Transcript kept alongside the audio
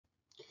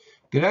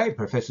G'day,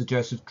 Professor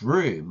Joseph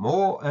Drew.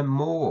 More and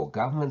more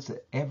governments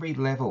at every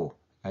level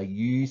are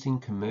using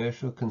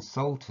commercial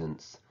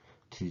consultants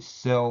to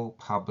sell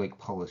public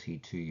policy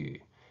to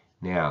you.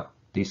 Now,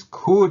 this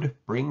could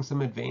bring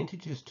some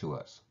advantages to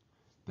us,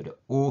 but it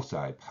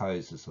also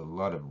poses a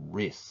lot of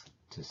risks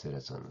to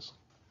citizens.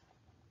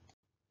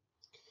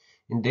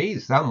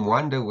 Indeed, some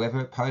wonder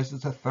whether it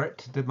poses a threat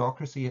to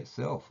democracy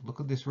itself.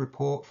 Look at this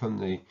report from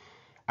the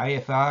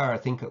AFR, I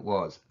think it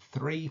was.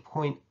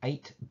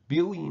 $3.8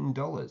 billion.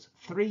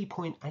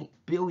 $3.8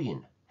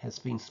 billion has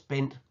been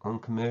spent on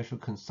commercial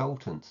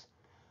consultants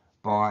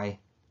by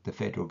the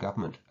federal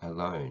government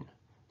alone.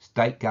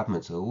 State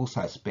governments are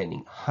also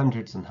spending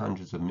hundreds and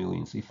hundreds of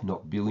millions, if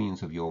not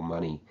billions of your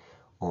money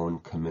on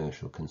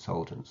commercial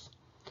consultants.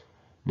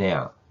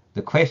 Now,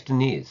 the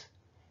question is,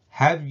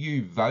 have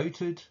you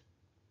voted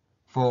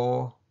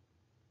for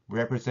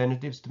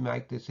representatives to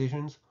make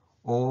decisions,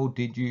 or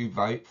did you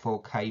vote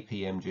for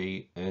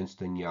KPMG,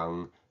 Ernst &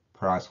 Young,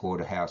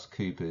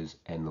 PricewaterhouseCoopers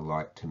and the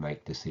like to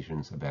make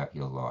decisions about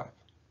your life?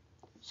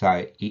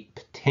 So it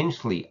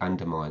potentially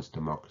undermines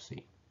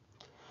democracy.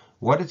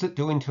 What is it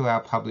doing to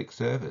our public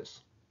service?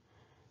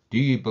 Do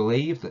you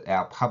believe that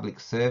our public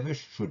service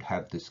should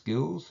have the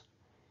skills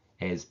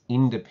as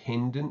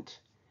independent,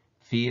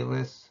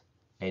 fearless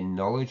and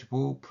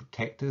knowledgeable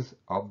protectors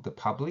of the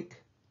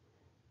public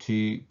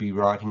to be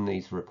writing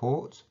these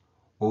reports?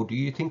 Or do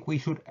you think we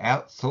should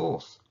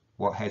outsource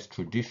what has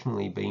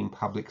traditionally been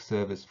public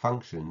service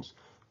functions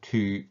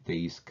to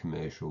these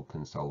commercial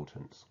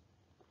consultants?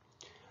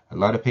 A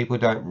lot of people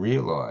don't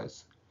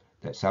realise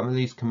that some of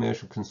these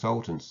commercial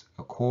consultants,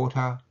 a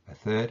quarter, a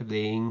third of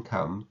their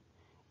income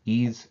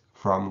is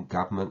from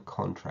government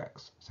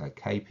contracts. So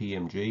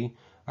KPMG,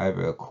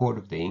 over a quarter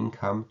of their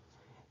income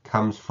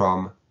comes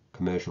from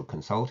commercial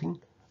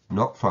consulting,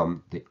 not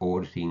from the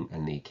auditing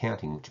and the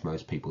accounting, which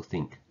most people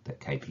think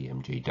that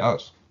KPMG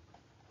does.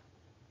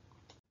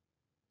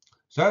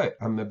 So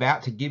I'm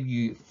about to give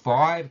you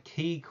 5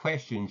 key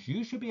questions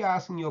you should be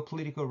asking your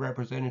political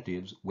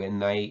representatives when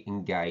they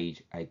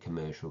engage a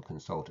commercial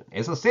consultant.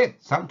 As I said,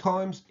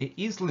 sometimes it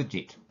is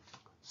legit.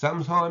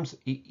 Sometimes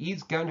it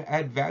is going to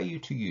add value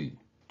to you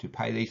to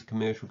pay these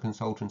commercial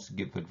consultants to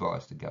give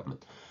advice to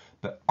government.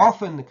 But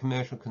often the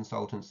commercial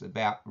consultants are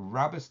about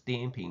rubber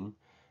stamping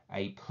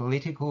a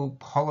political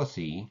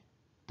policy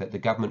that the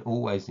government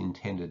always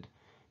intended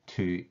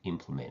to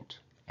implement.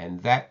 And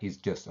that is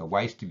just a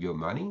waste of your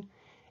money.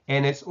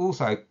 And it's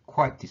also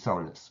quite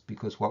dishonest,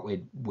 because what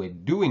we're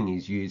doing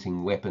is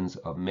using weapons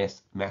of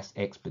mass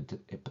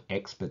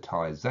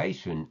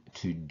expertization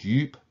to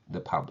dupe the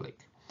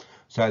public.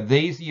 So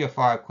these are your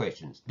 5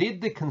 questions. Did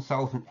the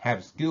consultant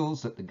have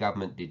skills that the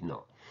government did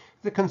not?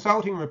 The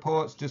consulting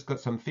report's just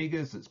got some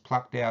figures that's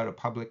plucked out of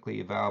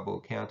publicly available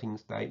accounting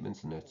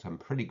statements, and there's some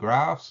pretty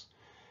graphs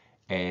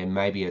and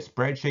maybe a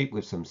spreadsheet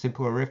with some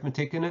simple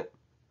arithmetic in it.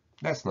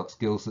 That's not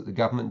skills that the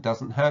government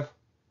doesn't have.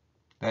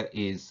 That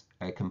is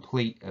a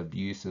complete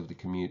abuse of the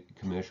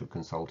commercial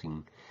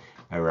consulting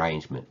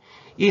arrangement.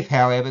 If,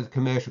 however, the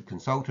commercial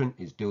consultant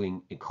is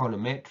doing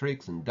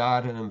econometrics and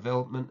data and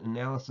development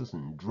analysis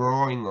and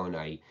drawing on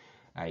a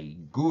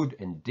good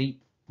and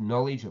deep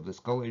knowledge of the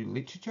scholarly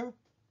literature,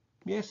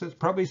 yes, it's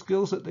probably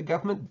skills that the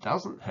government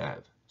doesn't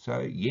have. So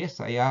yes,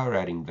 they are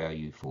adding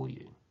value for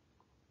you.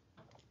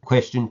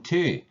 Question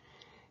 2,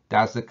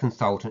 does the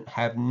consultant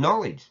have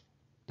knowledge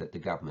that the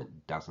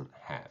government doesn't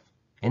have?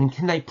 And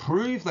can they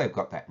prove they've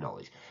got that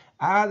knowledge?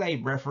 Are they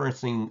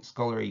referencing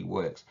scholarly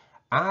works?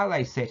 Are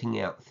they setting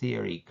out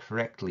theory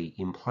correctly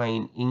in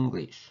plain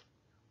English?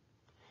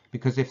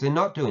 Because if they're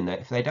not doing that,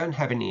 if they don't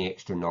have any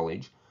extra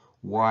knowledge,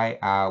 why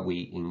are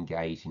we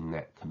engaging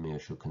that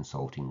commercial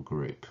consulting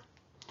group?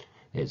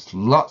 There's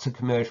lots of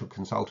commercial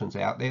consultants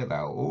out there.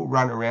 They'll all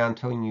run around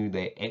telling you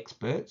they're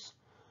experts.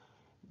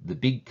 The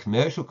big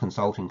commercial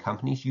consulting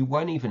companies, you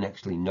won't even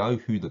actually know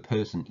who the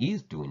person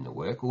is doing the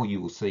work. All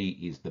you will see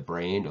is the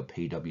brand of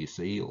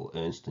PwC or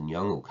Ernst &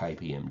 Young or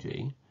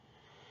KPMG.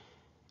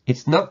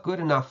 It's not good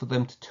enough for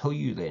them to tell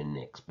you they're an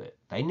expert.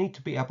 They need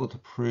to be able to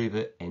prove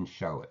it and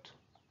show it.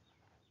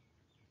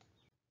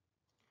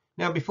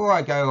 Now, before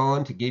I go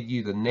on to give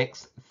you the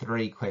next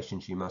 3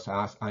 questions you must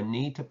ask, I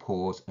need to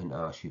pause and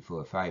ask you for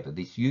a favour.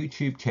 This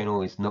YouTube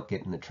channel is not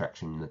getting the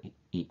traction that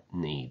it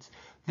needs.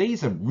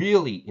 These are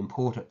really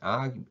important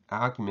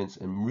arguments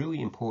and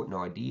really important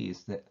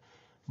ideas that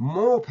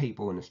more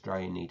people in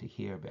Australia need to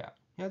hear about.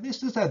 Now,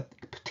 this is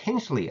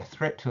potentially a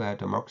threat to our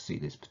democracy,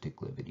 this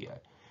particular video.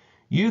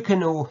 You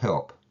can all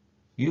help.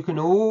 You can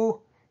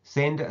all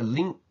send a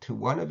link to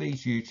one of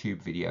these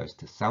YouTube videos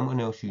to someone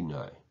else you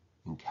know.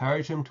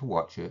 Encourage them to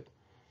watch it.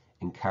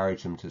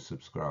 Encourage them to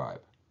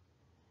subscribe.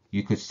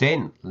 You could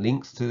send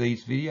links to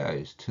these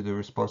videos to the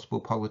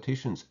responsible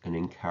politicians and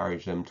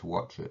encourage them to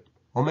watch it.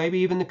 Or maybe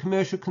even the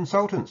commercial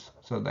consultants,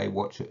 so they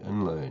watch it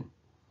and learn.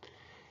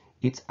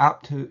 It's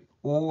up to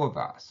all of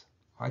us.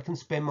 I can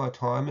spend my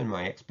time and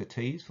my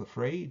expertise for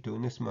free,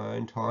 doing this in my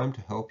own time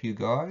to help you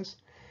guys.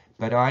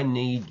 But I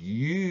need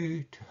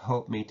you to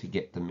help me to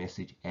get the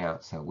message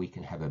out so we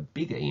can have a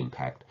bigger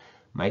impact,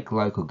 make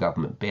local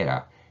government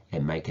better,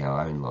 and make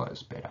our own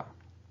lives better.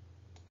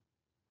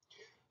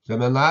 So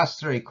my last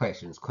three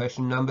questions.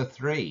 Question number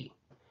 3.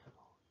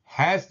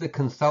 Has the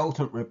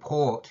consultant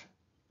report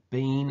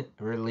been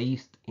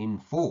released in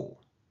full?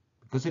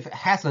 Because if it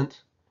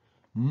hasn't,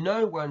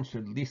 no one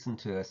should listen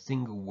to a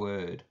single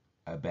word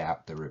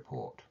about the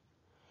report.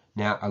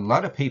 Now, a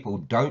lot of people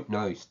don't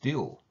know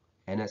still,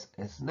 and it's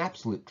an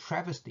absolute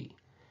travesty,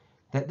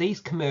 that these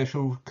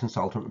commercial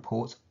consultant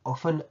reports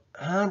often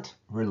aren't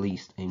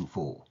released in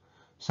full.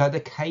 So the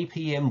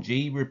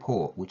KPMG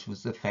report, which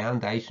was the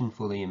foundation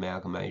for the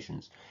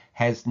amalgamations,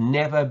 has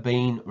never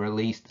been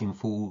released in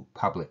full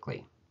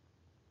publicly.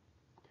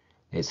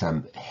 There's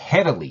some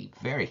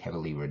very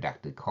heavily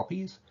redacted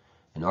copies,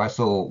 and I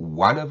saw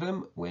one of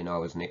them when I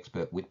was an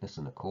expert witness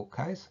in a court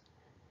case.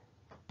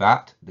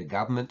 But the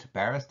government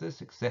barrister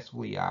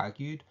successfully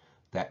argued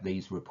that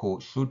these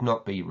reports should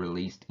not be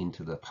released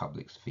into the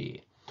public sphere.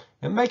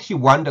 It makes you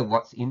wonder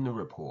what's in the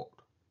report.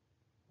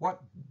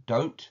 What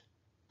don't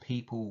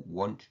people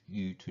want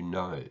you to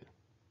know?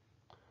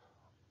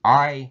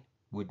 I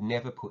would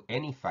never put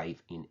any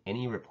faith in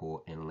any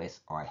report unless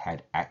I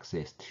had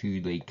access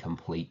to the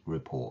complete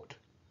report.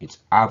 It's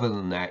other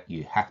than that,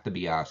 you have to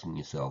be asking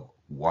yourself,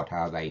 what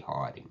are they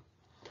hiding?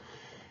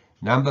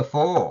 Number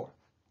 4,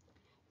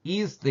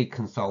 is the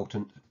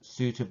consultant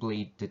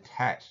suitably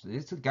detached?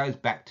 This goes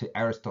back to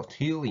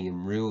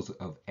Aristotelian rules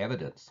of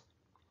evidence.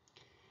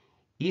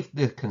 If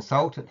the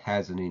consultant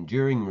has an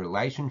enduring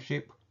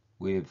relationship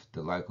with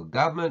the local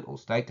government or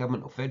state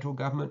government or federal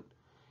government,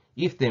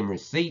 if they're in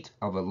receipt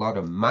of a lot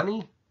of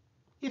money,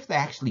 if they're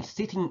actually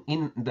sitting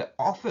in the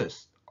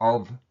office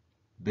of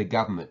the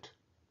government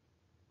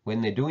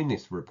when they're doing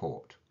this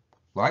report,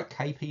 like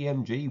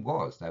KPMG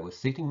was, they were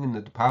sitting in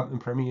the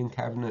Department Premier and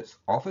Cabinet's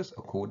office,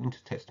 according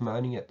to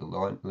testimony at the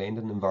Land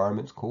and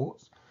Environments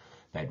Courts.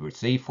 They'd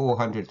received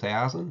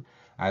 $400,000.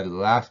 Over the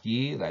last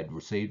year, they'd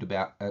received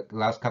about,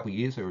 last couple of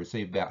years, they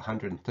received about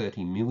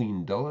 $130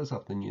 million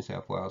off the New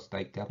South Wales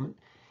state government.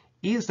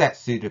 Is that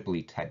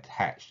suitably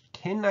detached?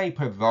 Can they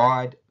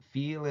provide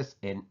fearless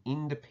and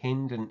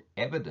independent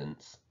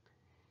evidence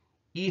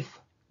if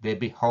they're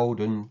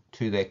beholden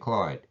to their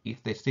client,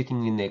 if they're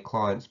sitting in their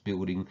client's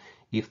building,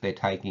 if they're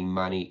taking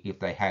money, if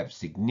they have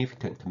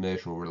significant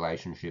commercial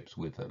relationships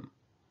with them?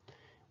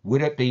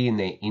 Would it be in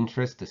their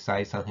interest to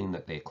say something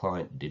that their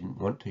client didn't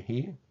want to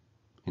hear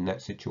in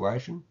that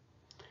situation?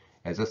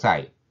 As I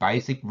say,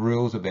 basic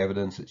rules of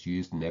evidence that's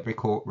used in every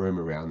courtroom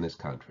around this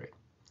country.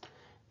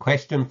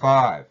 Question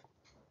 5.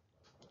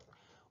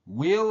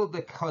 Will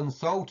the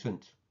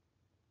consultant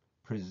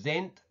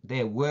present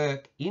their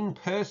work in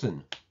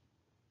person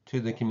to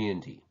the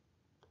community?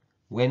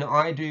 When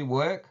I do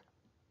work,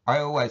 I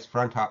always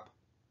front up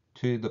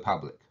to the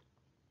public.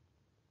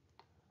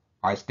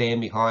 I stand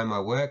behind my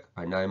work.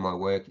 I know my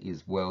work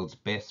is world's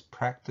best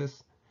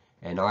practice,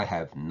 and I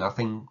have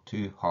nothing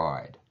to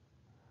hide.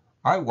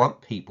 I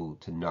want people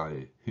to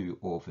know who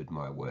authored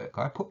my work.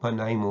 I put my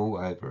name all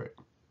over it,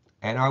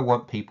 and I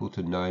want people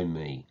to know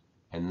me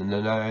and to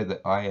know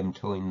that I am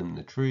telling them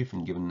the truth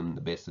and giving them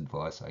the best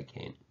advice I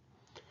can.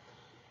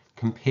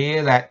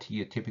 Compare that to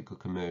your typical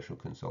commercial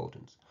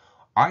consultants.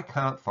 I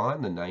can't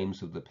find the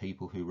names of the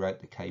people who wrote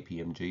the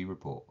KPMG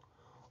report,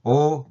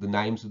 or the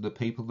names of the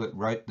people that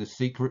wrote the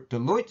secret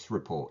Deloitte's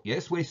report.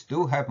 Yes, we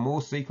still have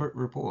more secret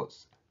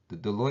reports. The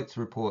Deloitte's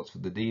reports for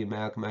the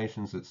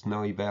de-amalgamations at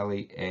Snowy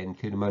Valley and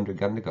Cootamundra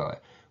Gundagai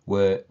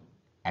were,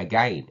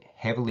 again,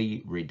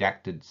 heavily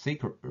redacted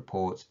secret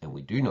reports, and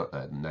we do not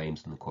know the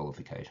names and the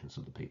qualifications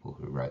of the people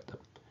who wrote them.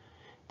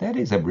 That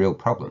is a real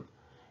problem.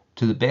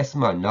 To the best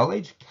of my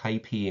knowledge,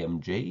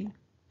 KPMG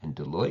and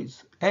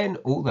Deloitte and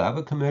all the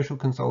other commercial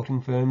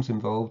consulting firms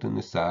involved in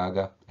this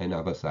saga and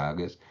other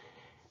sagas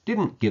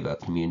didn't give a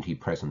community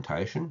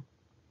presentation,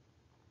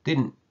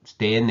 didn't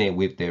stand there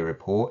with their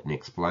report and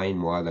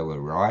explain why they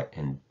were right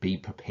and be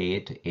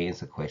prepared to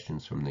answer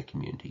questions from the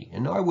community.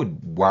 And I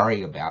would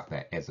worry about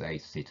that as a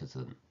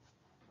citizen.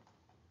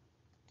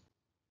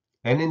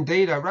 And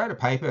indeed, I wrote a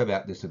paper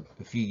about this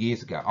a few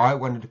years ago. I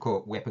wanted to call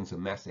it weapons of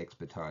mass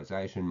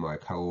expertisation. My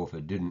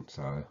co-author didn't,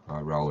 so I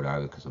rolled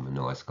over because I'm a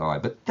nice guy.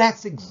 But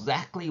that's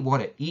exactly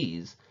what it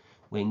is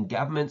when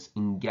governments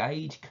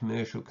engage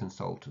commercial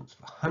consultants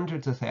for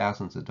hundreds of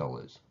thousands of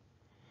dollars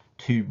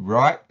to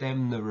write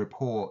them the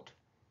report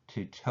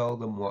to tell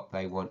them what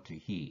they want to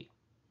hear,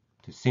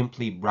 to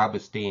simply rubber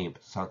stamp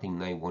something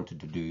they wanted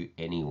to do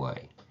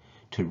anyway,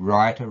 to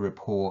write a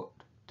report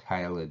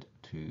tailored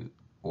to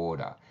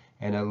order.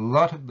 And a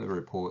lot of the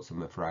reports,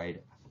 I'm afraid,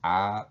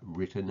 are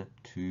written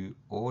to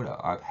order.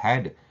 I've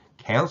had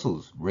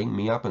councils ring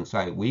me up and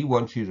say, we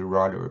want you to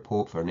write a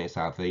report for an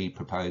SRV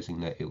proposing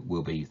that it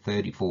will be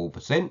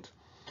 34%.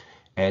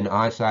 And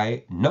I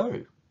say,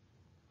 no.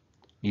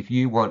 If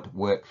you want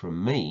work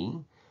from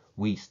me,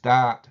 we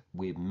start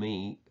with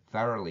me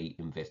thoroughly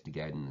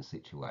investigating the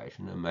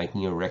situation and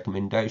making a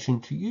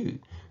recommendation to you.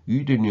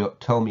 You do not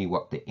tell me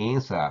what the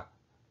answer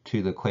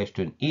to the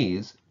question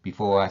is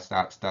before I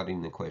start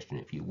studying the question.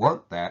 If you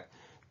want that,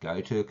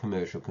 go to a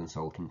commercial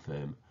consulting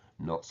firm,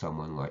 not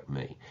someone like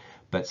me.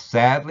 But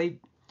sadly,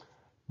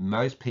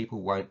 Most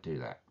people won't do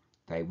that.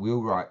 They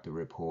will write the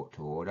report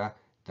to order.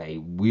 They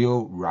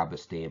will rubber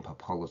stamp a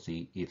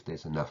policy if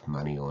there's enough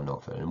money on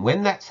offer. And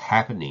when that's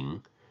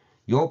happening,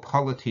 your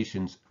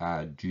politicians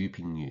are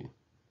duping you.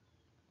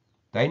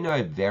 They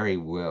know very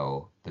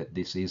well that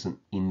this isn't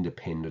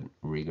independent,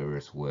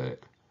 rigorous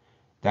work.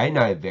 They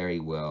know very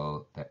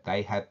well that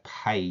they have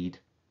paid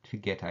to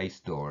get a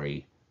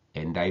story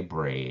and a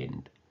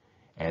brand.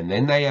 And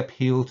then they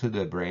appeal to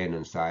the brand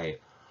and say,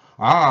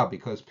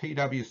 because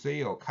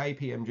PwC or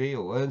KPMG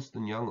or Ernst &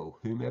 Young or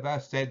whomever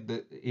said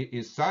that it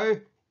is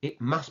so,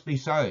 it must be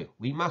so.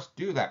 We must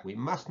do that. We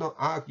must not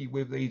argue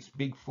with these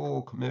big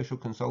four commercial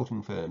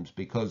consulting firms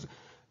because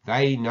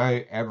they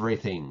know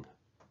everything.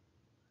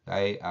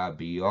 They are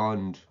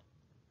beyond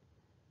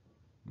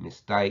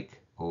mistake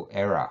or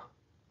error.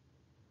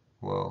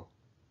 Well,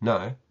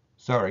 no,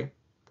 sorry.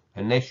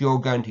 Unless you're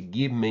going to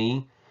give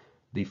me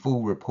the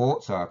full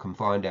report so I can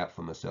find out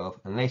for myself,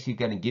 unless you're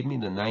going to give me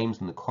the names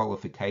and the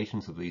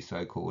qualifications of these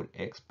so-called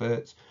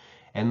experts,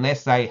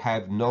 unless they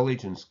have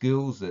knowledge and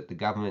skills that the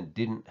government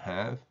didn't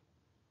have,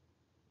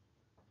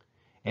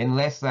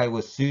 unless they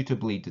were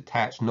suitably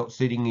detached, not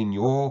sitting in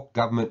your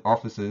government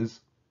offices,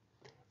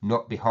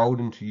 not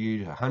beholden to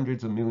you to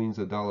hundreds of millions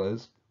of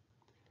dollars,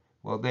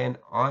 well then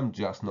I'm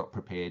just not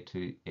prepared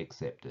to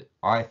accept it.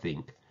 I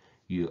think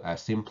you are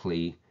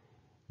simply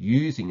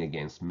using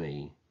against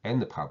me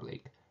and the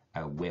public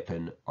a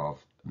weapon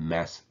of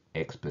mass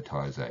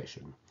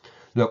expertization.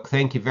 Look,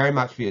 thank you very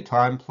much for your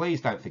time.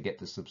 Please don't forget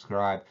to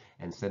subscribe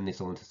and send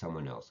this on to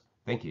someone else.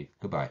 Thank you.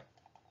 Goodbye.